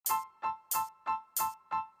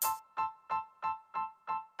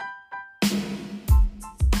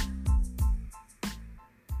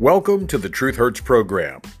Welcome to the Truth Hurts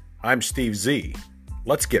program. I'm Steve Z.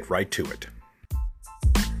 Let's get right to it.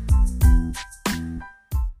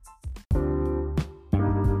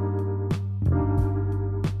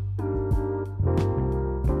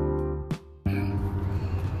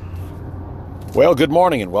 Well, good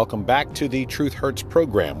morning and welcome back to the Truth Hurts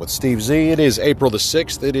program with Steve Z. It is April the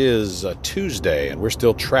 6th. It is a Tuesday and we're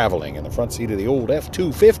still traveling in the front seat of the old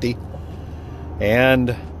F-250.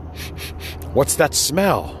 And what's that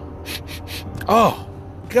smell? Oh,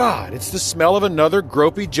 God, it's the smell of another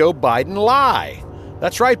gropey Joe Biden lie.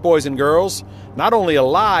 That's right, boys and girls. Not only a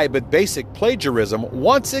lie, but basic plagiarism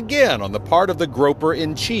once again on the part of the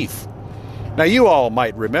groper-in-chief. Now, you all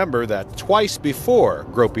might remember that twice before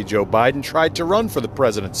gropey Joe Biden tried to run for the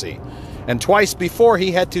presidency, and twice before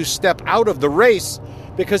he had to step out of the race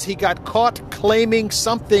because he got caught claiming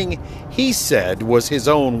something he said was his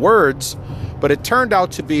own words, but it turned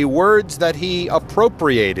out to be words that he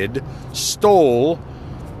appropriated, stole,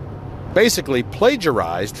 basically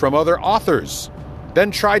plagiarized from other authors,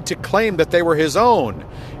 then tried to claim that they were his own,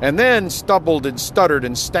 and then stumbled and stuttered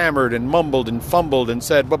and stammered and mumbled and fumbled and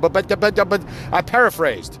said, but I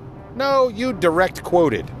paraphrased. No, you direct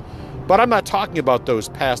quoted. But I'm not talking about those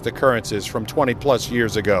past occurrences from 20 plus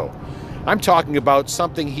years ago. I'm talking about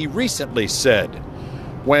something he recently said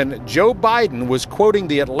when Joe Biden was quoting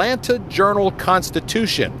the Atlanta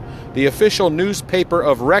Journal-Constitution, the official newspaper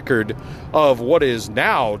of record of what is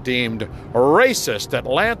now deemed racist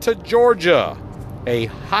Atlanta, Georgia, a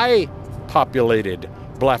high-populated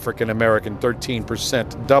African-American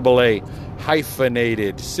 13% AA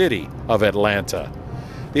hyphenated city of Atlanta.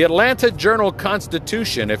 The Atlanta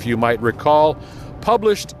Journal-Constitution, if you might recall,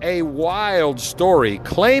 published a wild story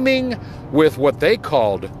claiming with what they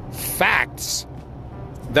called facts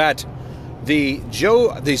that the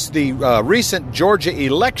recent Georgia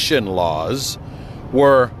election laws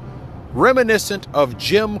were reminiscent of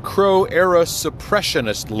Jim Crow-era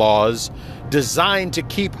suppressionist laws designed to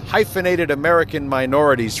keep hyphenated American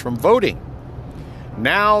minorities from voting.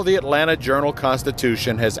 Now the Atlanta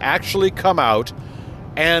Journal-Constitution has actually come out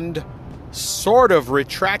and sort of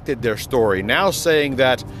retracted their story, now saying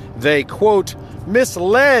that they, quote,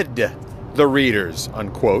 misled the readers,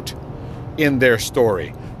 unquote, in their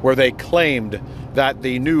story, where they claimed that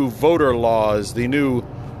the new voter laws, the new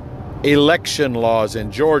election laws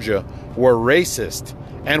in Georgia were racist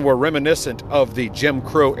and were reminiscent of the Jim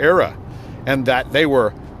Crow era, and that they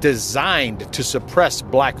were designed to suppress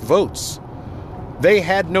black votes. They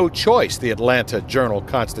had no choice, the Atlanta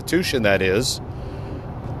Journal-Constitution, that is,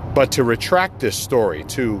 but to retract this story,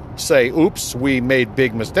 to say, oops, we made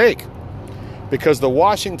big mistake. Because the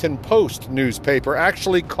Washington Post newspaper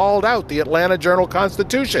actually called out the Atlanta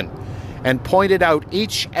Journal-Constitution and pointed out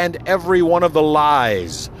each and every one of the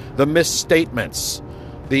lies, the misstatements,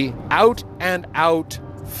 the out-and-out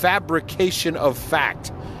fabrication of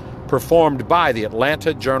fact performed by the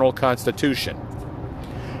Atlanta Journal-Constitution.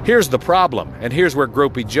 Here's the problem, and here's where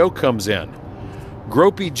Gropey Joe comes in.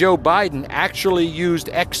 Gropey Joe Biden actually used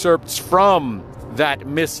excerpts from that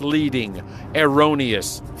misleading,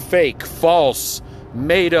 erroneous, fake, false,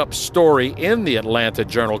 made-up story in the Atlanta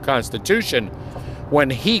Journal-Constitution when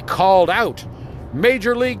he called out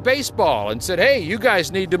Major League Baseball and said, hey, you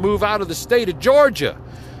guys need to move out of the state of Georgia.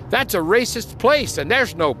 That's a racist place, and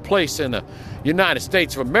there's no place in the United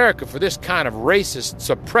States of America for this kind of racist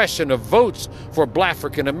suppression of votes for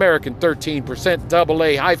African-American 13%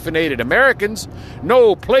 AA hyphenated Americans.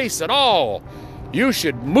 No place at all. You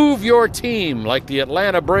should move your team like the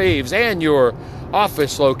Atlanta Braves and your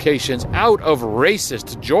office locations out of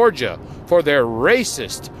racist Georgia for their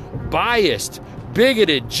racist, biased,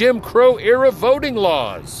 bigoted Jim Crow-era voting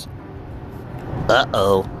laws.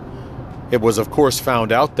 Uh-oh. It was, of course,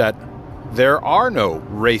 found out that there are no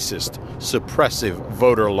racist, suppressive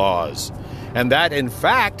voter laws, and that, in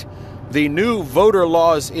fact, the new voter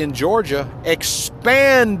laws in Georgia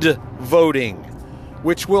expand voting,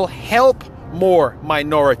 which will help more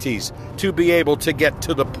minorities to be able to get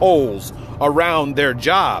to the polls around their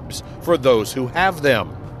jobs for those who have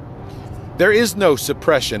them. There is no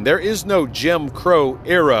suppression. There is no Jim Crow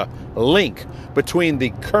era link between the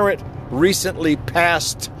current, recently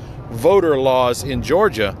passed voter laws in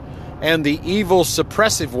Georgia and the evil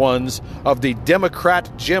suppressive ones of the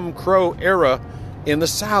Democrat Jim Crow era in the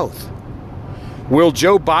South. Will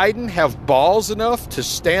Joe Biden have balls enough to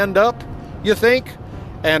stand up, you think,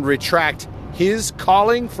 and retract his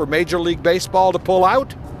calling for Major League Baseball to pull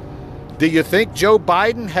out? Do you think Joe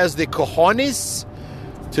Biden has the cojones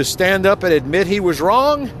to stand up and admit he was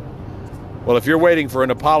wrong? Well, if you're waiting for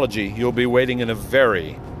an apology, you'll be waiting in a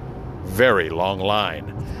very, very long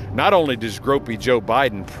line. Not only does gropey Joe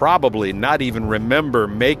Biden probably not even remember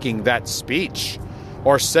making that speech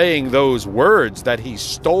or saying those words that he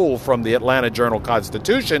stole from the Atlanta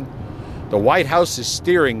Journal-Constitution, the White House is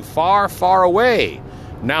steering far, far away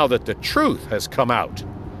now that the truth has come out.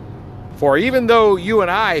 For even though you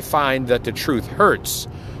and I find that the truth hurts,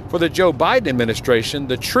 for the Joe Biden administration,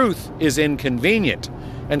 the truth is inconvenient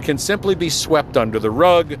and can simply be swept under the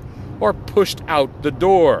rug or pushed out the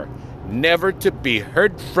door, never to be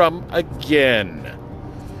heard from again.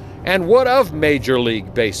 And what of Major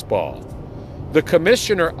League Baseball? The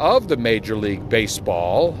commissioner of the Major League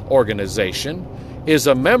Baseball organization is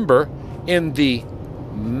a member in the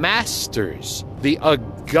Masters, the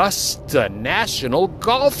Augusta National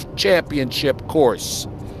Golf Championship course.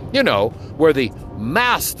 You know, where the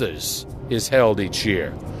Masters is held each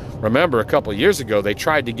year. Remember, a couple years ago, they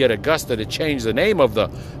tried to get Augusta to change the name of the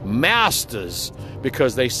Masters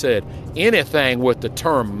because they said anything with the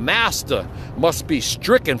term master must be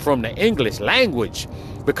stricken from the English language.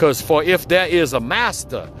 Because for if there is a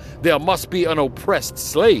master, there must be an oppressed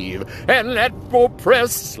slave, and that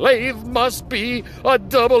oppressed slave must be a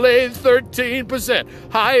AA 13%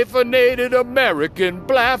 hyphenated American,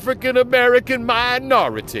 African American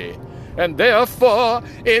minority. And therefore,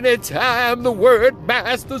 anytime the word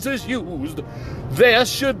masters is used, there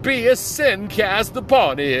should be a sin cast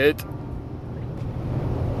upon it.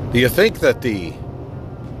 Do you think that the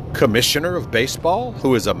commissioner of baseball,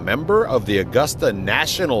 who is a member of the Augusta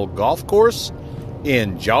National Golf Course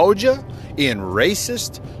in Georgia, in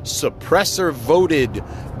racist, suppressor-voted,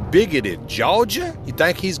 bigoted Georgia, you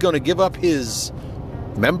think he's going to give up his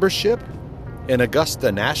membership in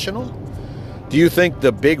Augusta National? Do you think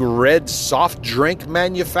the big red soft drink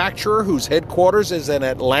manufacturer whose headquarters is in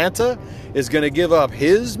Atlanta is going to give up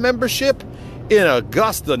his membership in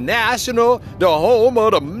Augusta National, the home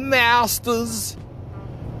of the Masters?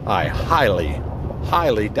 I highly,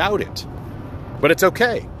 highly doubt it. But it's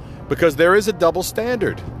okay, because there is a double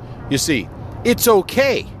standard. You see, it's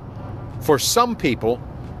okay for some people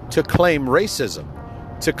to claim racism,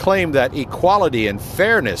 to claim that equality and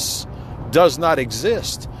fairness does not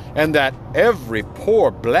exist, and that every poor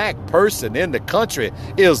black person in the country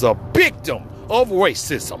is a victim of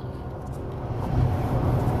racism.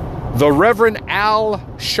 The Reverend Al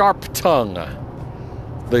Sharptongue,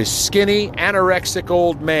 the skinny, anorexic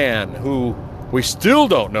old man who we still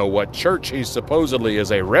don't know what church he supposedly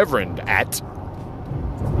is a reverend at,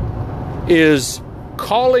 is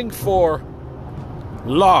calling for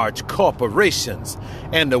large corporations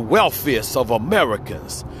and the wealthiest of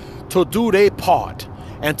Americans to do their part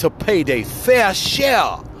and to pay their fair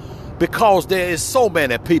share, because there is so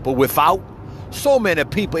many people without, so many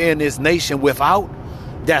people in this nation without,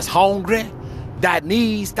 that's hungry, that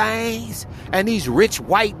needs things, and these rich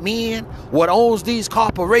white men, what owns these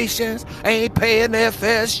corporations, ain't paying their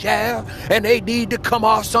fair share, and they need to come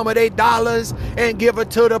off some of their dollars and give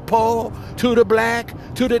it to the poor, to the black,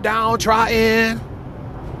 to the downtrodden.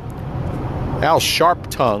 Al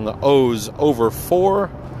Sharptongue owes over $4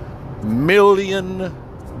 million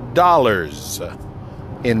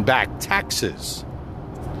in back taxes.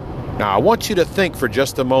 Now, I want you to think for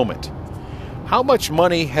just a moment. How much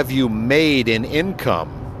money have you made in income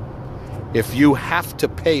if you have to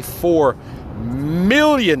pay $4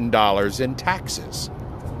 million in taxes?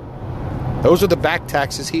 Those are the back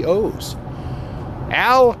taxes he owes.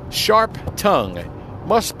 Al Sharptongue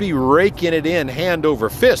must be raking it in hand over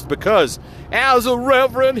fist, because as a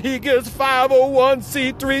reverend, he gets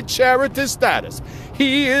 501c3 charity status.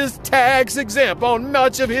 He is tax exempt on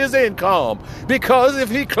much of his income, because if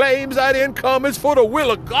he claims that income is for the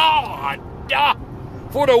will of God,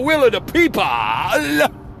 for the will of the people,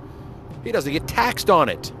 he doesn't get taxed on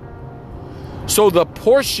it. So the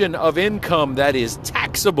portion of income that is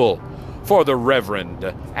taxable for the Reverend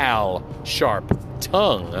Al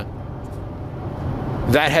Sharptongue,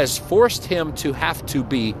 that has forced him to have to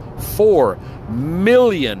be $4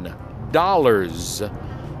 million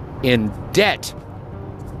in debt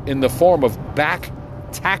in the form of back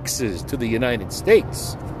taxes to the United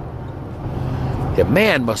States. The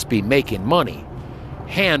man must be making money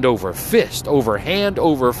hand over fist, over hand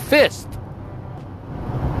over fist.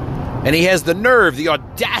 And he has the nerve, the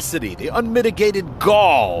audacity, the unmitigated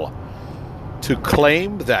gall to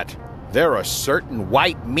claim that there are certain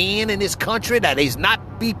white men in this country that is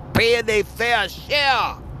not be paying their fair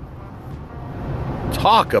share.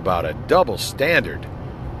 Talk about a double standard.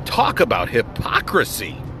 Talk about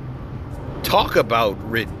hypocrisy. Talk about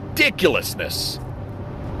ridiculousness.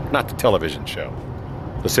 Not the television show,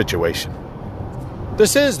 the situation.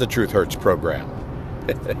 This is the Truth Hurts program.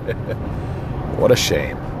 What a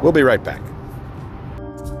shame. We'll be right back.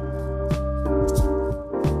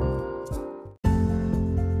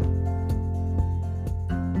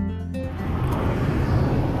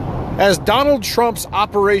 As Donald Trump's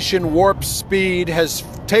Operation Warp Speed has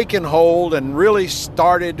taken hold and really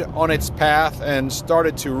started on its path and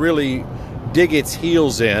started to really dig its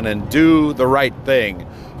heels in and do the right thing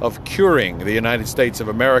of curing the United States of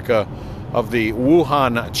America of the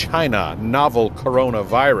Wuhan, China novel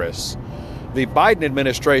coronavirus, the Biden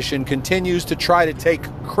administration continues to try to take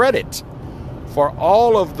credit for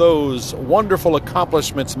all of those wonderful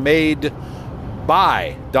accomplishments made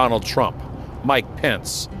by Donald Trump, Mike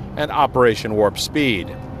Pence, and Operation Warp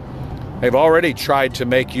Speed. They've already tried to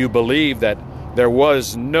make you believe that there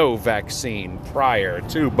was no vaccine prior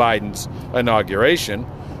to Biden's inauguration.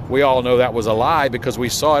 We all know that was a lie because we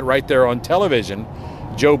saw it right there on television.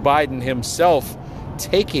 Joe Biden himself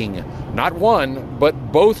taking not one,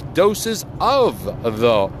 but both doses of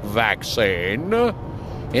the vaccine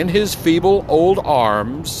in his feeble old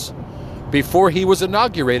arms before he was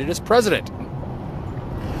inaugurated as president.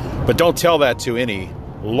 But don't tell that to any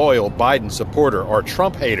loyal Biden supporter or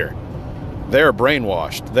Trump hater. They're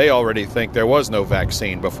brainwashed. They already think there was no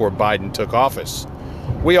vaccine before Biden took office.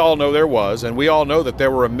 We all know there was, and we all know that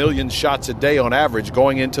there were 1 million shots a day on average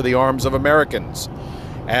going into the arms of Americans.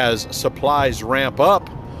 As supplies ramp up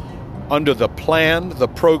under the plan, the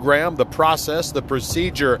program, the process, the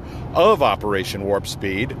procedure of Operation Warp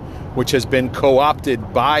Speed, which has been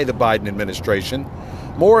co-opted by the Biden administration,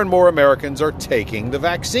 more and more Americans are taking the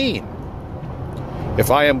vaccine. If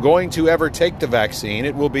I am going to ever take the vaccine,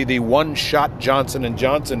 it will be the one-shot Johnson &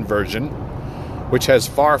 Johnson version, which has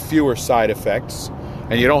far fewer side effects,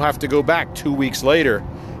 and you don't have to go back 2 weeks later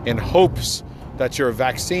in hopes that your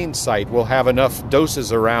vaccine site will have enough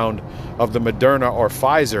doses around of the Moderna or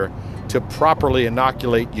Pfizer to properly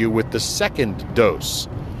inoculate you with the second dose.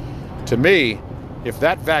 To me, if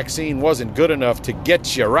that vaccine wasn't good enough to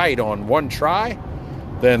get you right on one try,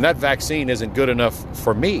 then that vaccine isn't good enough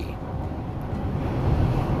for me.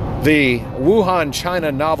 The Wuhan,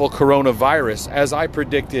 China novel coronavirus, as I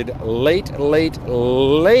predicted late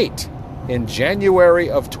in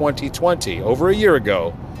January of 2020, over a year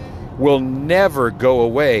ago, will never go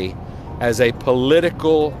away as a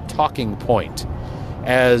political talking point,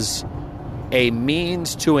 as a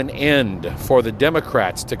means to an end for the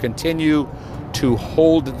Democrats to continue to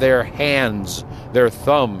hold their hands, their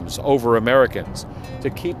thumbs over Americans,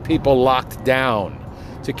 to keep people locked down,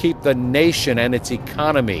 to keep the nation and its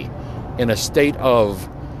economy in a state of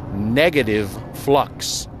negative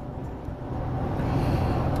flux.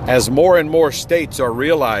 As more and more states are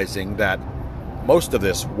realizing that most of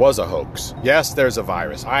this was a hoax. Yes, there's a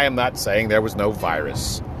virus. I am not saying there was no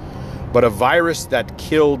virus, but a virus that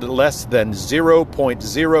killed less than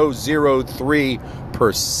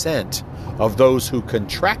 0.003% of those who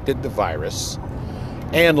contracted the virus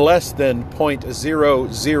and less than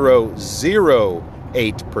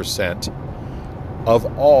 0.0008%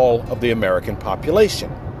 of all of the American population.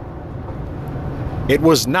 It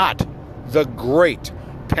was not the great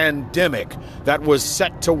pandemic that was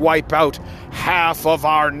set to wipe out half of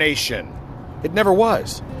our nation. It never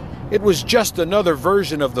was. It was just another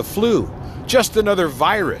version of the flu, just another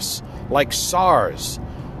virus like SARS,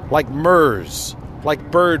 like MERS,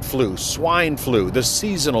 like bird flu, swine flu, the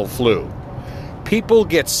seasonal flu. People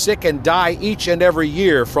get sick and die each and every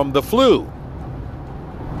year from the flu.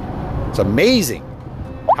 It's amazing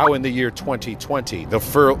how in the year 2020, the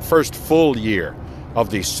first full year of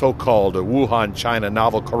the so-called Wuhan, China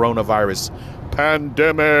novel coronavirus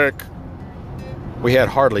pandemic, we had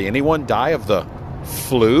hardly anyone die of the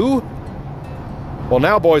flu. Well,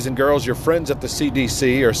 now, boys and girls, your friends at the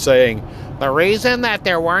CDC are saying the reason that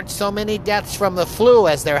there weren't so many deaths from the flu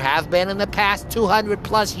as there have been in the past 200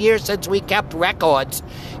 plus years since we kept records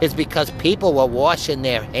is because people were washing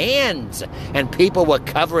their hands and people were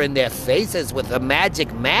covering their faces with the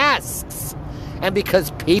magic masks and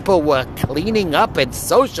because people were cleaning up and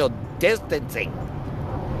social distancing.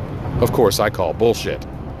 Of course, I call bullshit.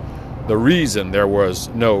 The reason there was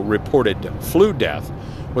no reported flu death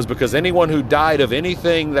was because anyone who died of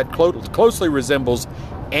anything that closely resembles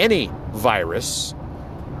any virus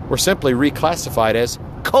were simply reclassified as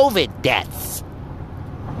COVID deaths.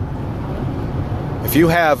 If you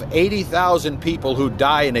have 80,000 people who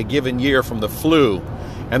die in a given year from the flu,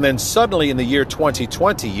 and then suddenly in the year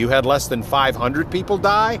 2020 you had less than 500 people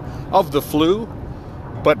die of the flu,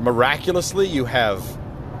 but miraculously you have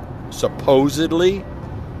supposedly a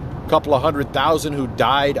couple of 100,000 who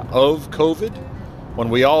died of COVID, when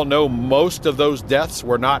we all know most of those deaths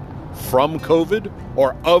were not from COVID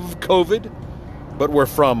or of COVID, but were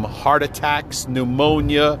from heart attacks,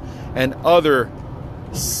 pneumonia, and other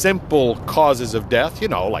simple causes of death,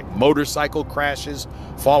 like motorcycle crashes,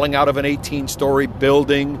 falling out of an 18-story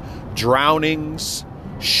building, drownings,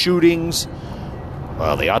 shootings.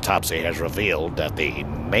 Well, the autopsy has revealed that the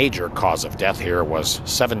major cause of death here was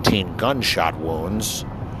 17 gunshot wounds.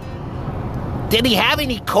 Did he have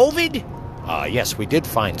any COVID? Yes, we did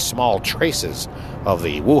find small traces of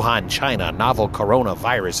the Wuhan, China novel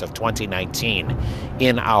coronavirus of 2019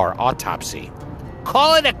 in our autopsy.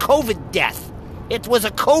 Call it a COVID death. It was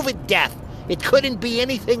a COVID death. It couldn't be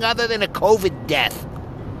anything other than a COVID death.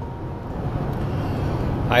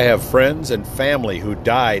 I have friends and family who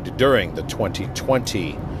died during the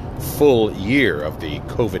 2020 full year of the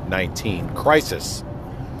COVID-19 crisis.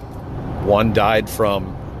 One died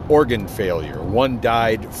from organ failure. One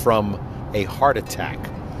died from a heart attack.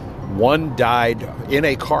 One died in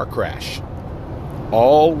a car crash.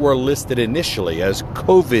 All were listed initially as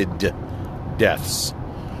COVID deaths.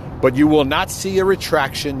 But you will not see a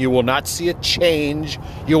retraction. You will not see a change.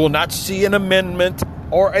 You will not see an amendment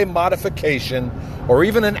or a modification or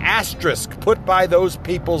even an asterisk put by those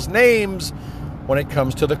people's names when it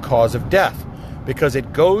comes to the cause of death, because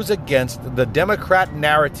it goes against the Democrat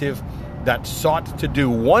narrative that sought to do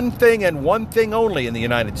one thing and one thing only in the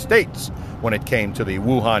United States when it came to the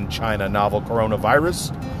Wuhan, China novel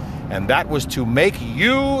coronavirus, and that was to make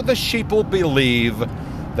you, the sheeple, believe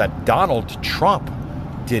that Donald Trump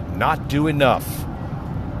did not do enough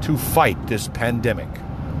to fight this pandemic.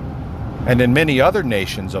 And in many other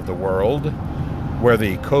nations of the world where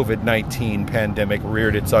the COVID-19 pandemic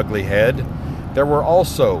reared its ugly head, there were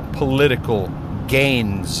also political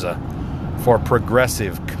gains for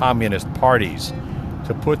progressive communist parties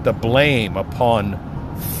to put the blame upon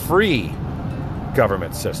free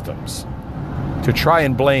government systems, to try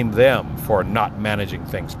and blame them for not managing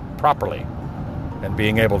things properly and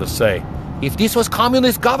being able to say, if this was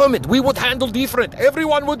communist government, we would handle different.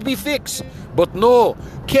 Everyone would be fixed. But no,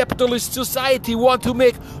 capitalist society want to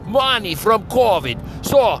make money from COVID.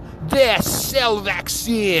 So they sell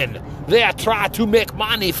vaccine. They try to make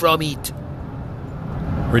money from it.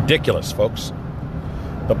 Ridiculous, folks.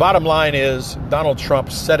 The bottom line is Donald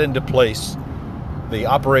Trump set into place the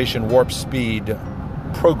Operation Warp Speed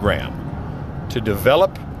program to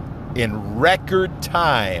develop in record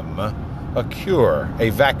time a cure, a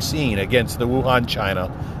vaccine against the Wuhan, China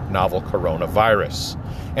novel coronavirus,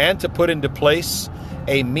 and to put into place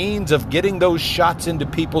a means of getting those shots into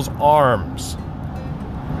people's arms.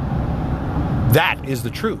 That is the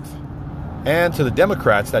truth. And to the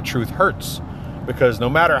Democrats, that truth hurts, because no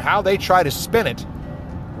matter how they try to spin it,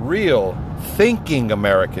 real thinking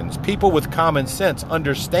Americans, people with common sense,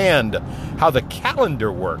 understand how the calendar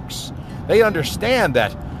works. They understand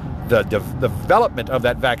that the development of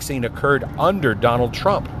that vaccine occurred under Donald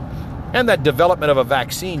Trump. And that development of a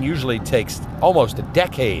vaccine usually takes almost a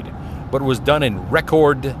decade, but was done in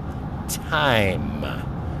record time.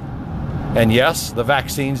 And yes, the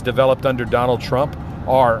vaccines developed under Donald Trump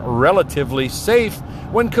are relatively safe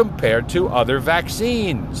when compared to other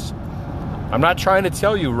vaccines. I'm not trying to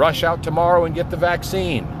tell you rush out tomorrow and get the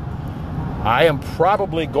vaccine. I am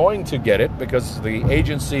probably going to get it because the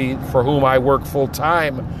agency for whom I work full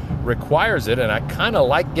time requires it, and I kind of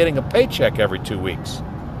like getting a paycheck every 2 weeks.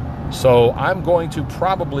 So I'm going to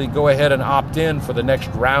probably go ahead and opt in for the next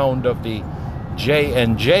round of the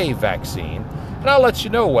J&J vaccine, and I'll let you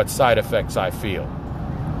know what side effects I feel.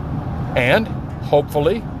 And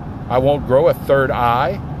hopefully I won't grow a third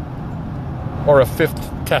eye or a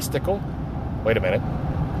fifth testicle. Wait a minute.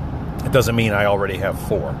 It doesn't mean I already have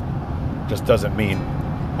 4. It just doesn't mean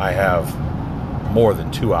I have more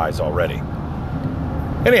than 2 eyes already.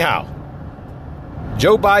 Anyhow,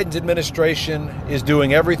 Joe Biden's administration is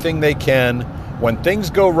doing everything they can. When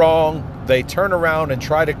things go wrong, they turn around and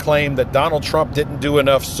try to claim that Donald Trump didn't do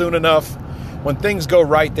enough soon enough. When things go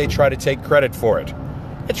right, they try to take credit for it.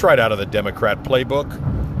 It's right out of the Democrat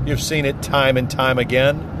playbook. You've seen it time and time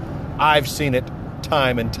again. I've seen it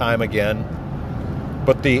time and time again.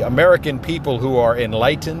 But the American people who are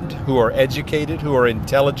enlightened, who are educated, who are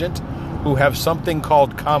intelligent, who have something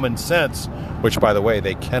called common sense, which, by the way,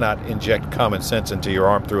 they cannot inject common sense into your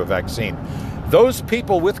arm through a vaccine. Those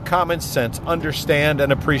people with common sense understand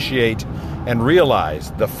and appreciate and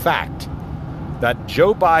realize the fact that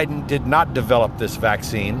Joe Biden did not develop this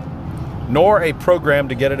vaccine, nor a program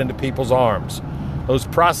to get it into people's arms. Those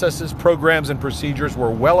processes, programs, and procedures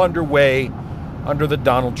were well underway under the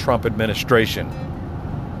Donald Trump administration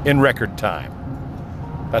in record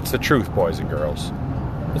time. That's the truth, boys and girls.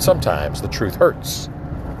 And sometimes the truth hurts.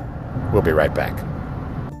 We'll be right back.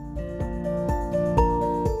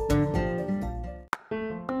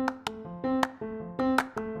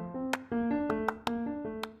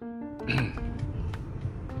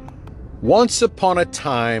 Once upon a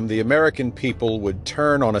time, the American people would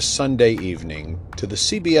turn on a Sunday evening to the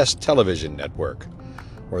CBS television network,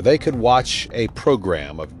 where they could watch a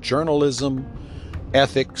program of journalism,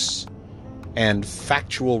 ethics, and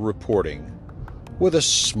factual reporting with a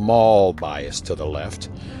small bias to the left.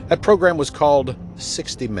 That program was called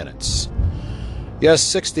 60 Minutes. Yes,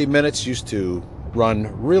 60 Minutes used to run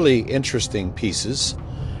really interesting pieces,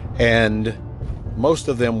 and most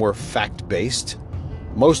of them were fact-based.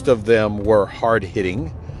 Most of them were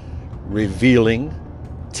hard-hitting, revealing,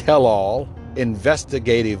 tell-all,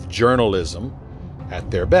 investigative journalism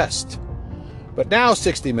at their best. But now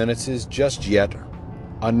 60 Minutes is just yet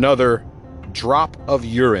another drop of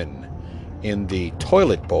urine in the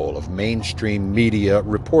toilet bowl of mainstream media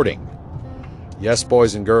reporting. Yes,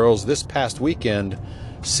 boys and girls, this past weekend,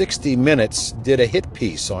 60 Minutes did a hit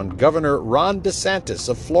piece on Governor Ron DeSantis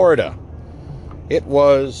of Florida. It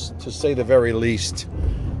was, to say the very least,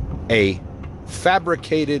 a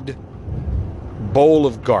fabricated bowl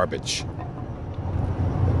of garbage.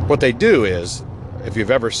 What they do is, if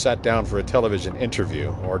you've ever sat down for a television interview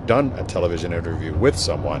or done a television interview with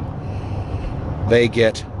someone, they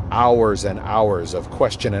get hours and hours of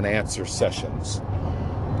question and answer sessions.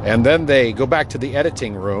 And then they go back to the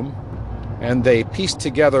editing room and they piece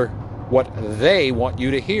together what they want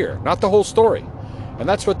you to hear, not the whole story. And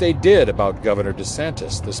that's what they did about Governor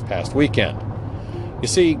DeSantis this past weekend. You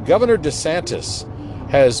see, Governor DeSantis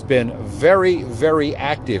has been very, very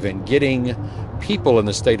active in getting people in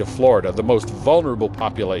the state of Florida, the most vulnerable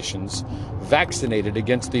populations, vaccinated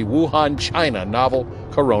against the Wuhan, China novel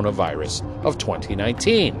coronavirus of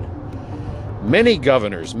 2019. Many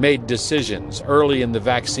governors made decisions early in the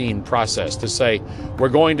vaccine process to say, we're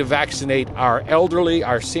going to vaccinate our elderly,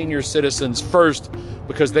 our senior citizens first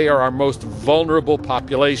because they are our most vulnerable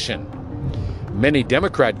population. Many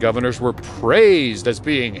Democrat governors were praised as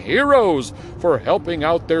being heroes for helping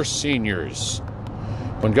out their seniors.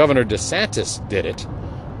 When Governor DeSantis did it,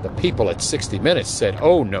 the people at 60 Minutes said,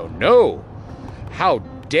 oh, no, no. How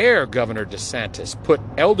dare Governor DeSantis put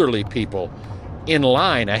elderly people in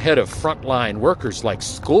line ahead of frontline workers like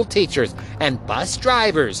school teachers and bus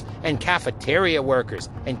drivers and cafeteria workers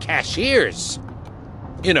and cashiers.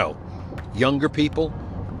 You know, younger people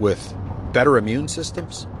with better immune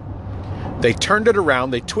systems. They turned it around,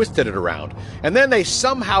 they twisted it around, and then they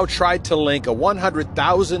somehow tried to link a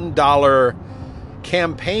 $100,000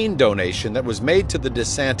 campaign donation that was made to the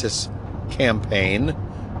DeSantis campaign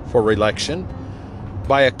for re-election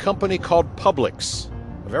by a company called Publix,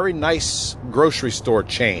 a very nice grocery store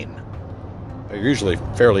chain. They're usually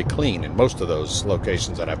fairly clean in most of those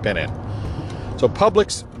locations that I've been in. So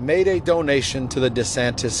Publix made a donation to the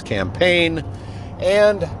DeSantis campaign,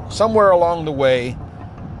 and somewhere along the way,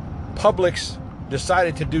 Publix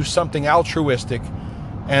decided to do something altruistic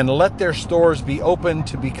and let their stores be open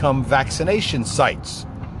to become vaccination sites.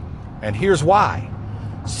 And here's why.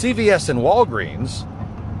 CVS and Walgreens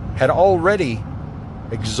had already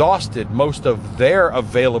exhausted most of their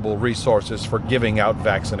available resources for giving out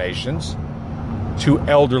vaccinations to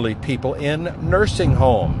elderly people in nursing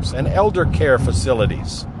homes and elder care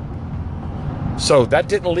facilities. So that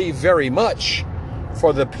didn't leave very much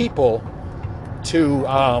for the people to,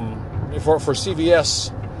 for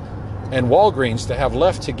CVS and Walgreens to have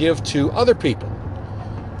left to give to other people.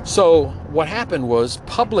 So what happened was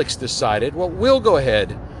Publix decided, well, we'll go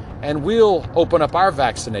ahead and we'll open up our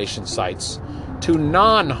vaccination sites to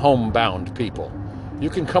non-homebound people. You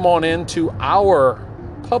can come on into our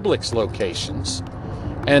Publix locations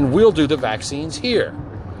and we'll do the vaccines here.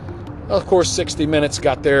 Of course, 60 Minutes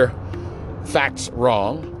got their facts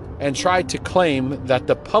wrong and tried to claim that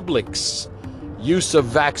the Publix use of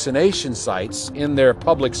vaccination sites in their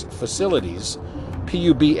Publix facilities,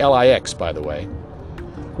 Publix, by the way,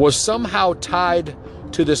 was somehow tied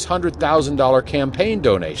to this $100,000 campaign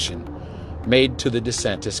donation made to the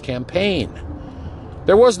DeSantis campaign.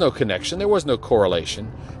 There was no connection, there was no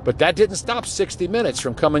correlation, but that didn't stop 60 Minutes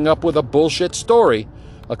from coming up with a bullshit story,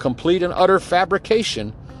 a complete and utter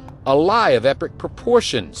fabrication, a lie of epic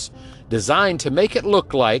proportions, designed to make it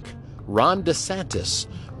look like Ron DeSantis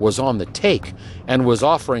was on the take and was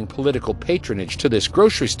offering political patronage to this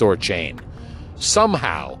grocery store chain.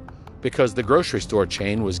 Somehow, because the grocery store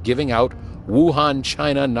chain was giving out Wuhan,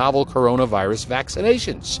 China novel coronavirus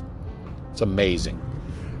vaccinations. It's amazing.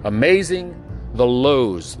 Amazing the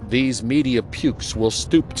lows these media pukes will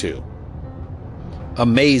stoop to.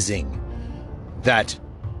 Amazing that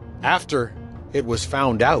after it was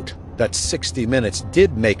found out that 60 Minutes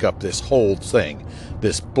did make up this whole thing,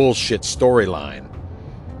 this bullshit storyline,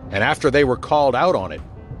 and after they were called out on it,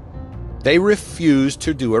 they refused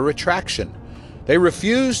to do a retraction. They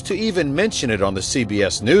refused to even mention it on the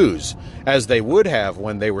CBS News, as they would have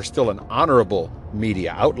when they were still an honorable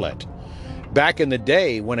media outlet. Back in the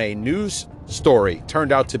day when a news story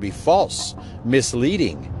turned out to be false,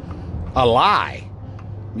 misleading, a lie,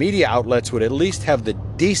 media outlets would at least have the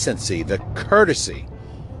decency, the courtesy,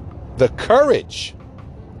 the courage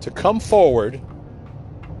to come forward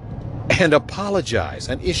and apologize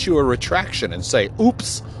and issue a retraction and say,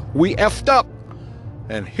 oops, we effed up,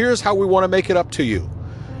 and here's how we want to make it up to you.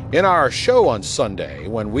 In our show on Sunday,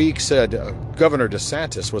 when we said Governor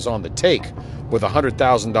DeSantis was on the take with a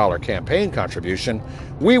 $100,000 campaign contribution,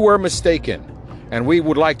 we were mistaken, and we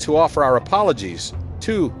would like to offer our apologies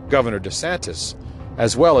to Governor DeSantis,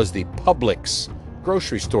 as well as the Publix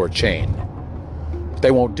grocery store chain. But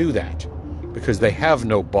they won't do that because they have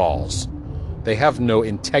no balls. They have no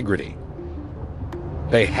integrity.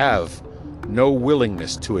 They have no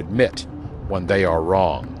willingness to admit when they are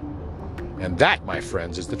wrong. And that, my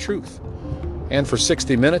friends, is the truth. And for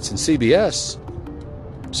 60 Minutes and CBS,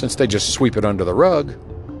 since they just sweep it under the rug,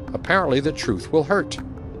 apparently the truth will hurt.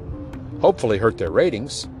 Hopefully hurt their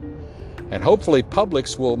ratings. And hopefully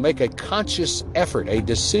Publix will make a conscious effort, a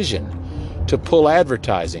decision, to pull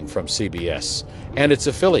advertising from CBS and its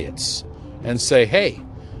affiliates and say, hey,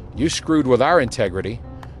 you screwed with our integrity.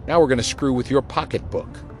 Now we're going to screw with your pocketbook,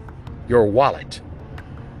 your wallet.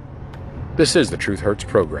 This is the Truth Hurts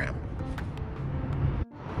program.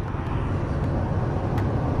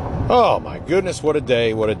 Oh my goodness, what a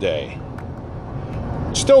day, what a day.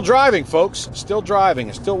 Still driving, folks. Still driving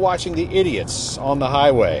and still watching the idiots on the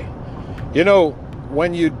highway. You know,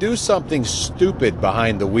 when you do something stupid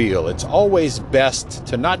behind the wheel, it's always best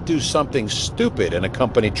to not do something stupid in a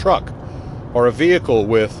company truck or a vehicle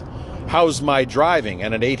with "How's my driving?"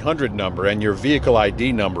 and an 800 number and your vehicle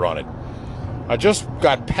ID number on it. I just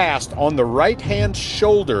got passed on the right-hand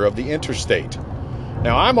shoulder of the interstate.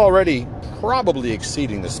 Now, I'm already probably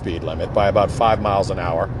exceeding the speed limit by about 5 miles an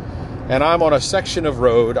hour, and I'm on a section of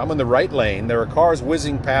road. I'm in the right lane. There are cars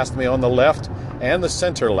whizzing past me on the left and the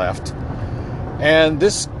center left, and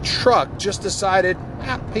this truck just decided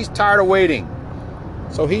he's tired of waiting.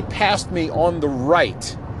 So he passed me on the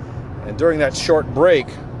right, and during that short break,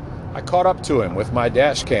 I caught up to him with my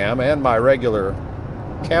dash cam and my regular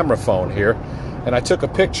camera phone here, and I took a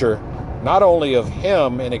picture not only of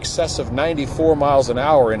him in excess of 94 miles an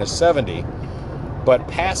hour in a 70, but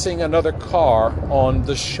passing another car on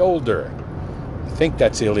the shoulder. I think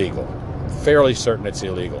that's illegal. Fairly certain it's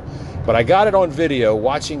illegal. But I got it on video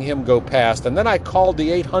watching him go past, and then I called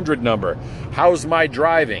the 800 number, "How's my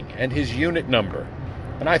driving?" and his unit number.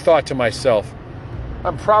 And I thought to myself,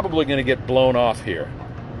 I'm probably going to get blown off here.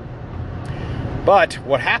 But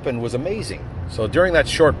what happened was amazing. So during that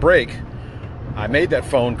short break, I made that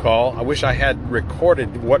phone call. I wish I had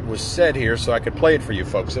recorded what was said here so I could play it for you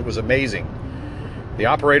folks. It was amazing. The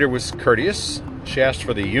operator was courteous. She asked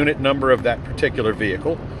for the unit number of that particular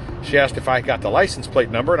vehicle. She asked if I got the license plate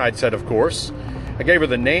number, and I'd said, of course. I gave her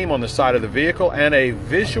the name on the side of the vehicle and a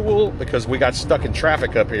visual, because we got stuck in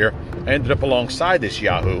traffic up here. I ended up alongside this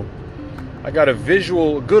Yahoo. I got a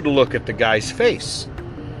visual good look at the guy's face.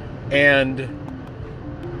 And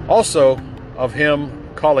also of him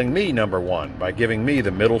calling me number one by giving me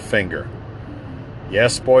the middle finger.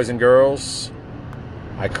 Yes, boys and girls,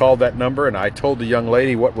 I called that number and I told the young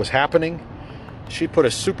lady what was happening. She put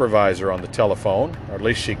a supervisor on the telephone, or at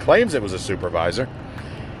least she claims it was a supervisor,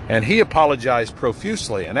 and he apologized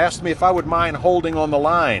profusely and asked me if I would mind holding on the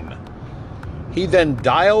line. He then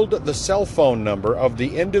dialed the cell phone number of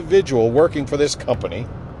the individual working for this company.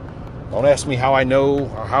 Don't ask me how I know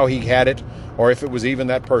or how he had it or if it was even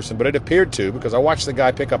that person, but it appeared to, because I watched the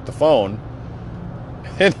guy pick up the phone.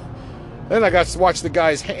 And then I got to watch the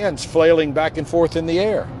guy's hands flailing back and forth in the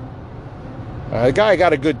air. The guy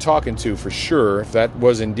got a good talking to for sure, if that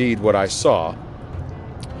was indeed what I saw.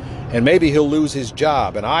 And maybe he'll lose his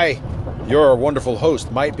job, and I, your wonderful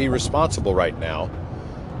host, might be responsible right now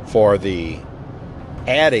for the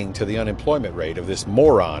adding to the unemployment rate of this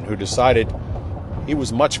moron who decided he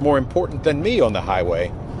was much more important than me on the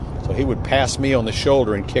highway, so he would pass me on the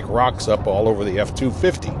shoulder and kick rocks up all over the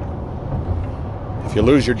F-250. If you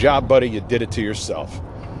lose your job, buddy, you did it to yourself.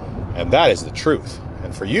 And that is the truth.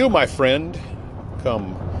 And for you, my friend,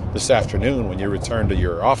 come this afternoon when you return to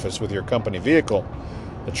your office with your company vehicle,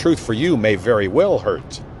 the truth for you may very well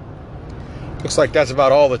hurt. Looks like that's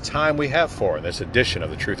about all the time we have for in this edition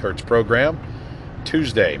of the Truth Hurts program.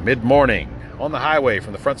 Tuesday, mid-morning, on the highway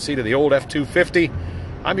from the front seat of the old F-250.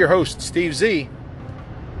 I'm your host, Steve Z.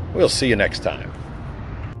 We'll see you next time.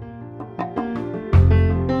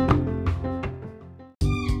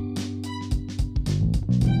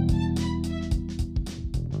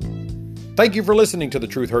 Thank you for listening to the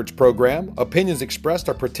Truth Hurts program. Opinions expressed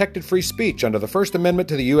are protected free speech under the First Amendment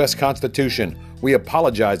to the U.S. Constitution. We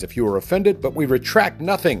apologize if you were offended, but we retract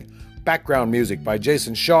nothing. Background music by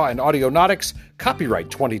Jason Shaw and Audionautics. Copyright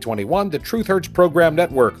 2021, the Truth Hurts Program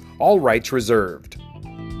Network. All rights reserved.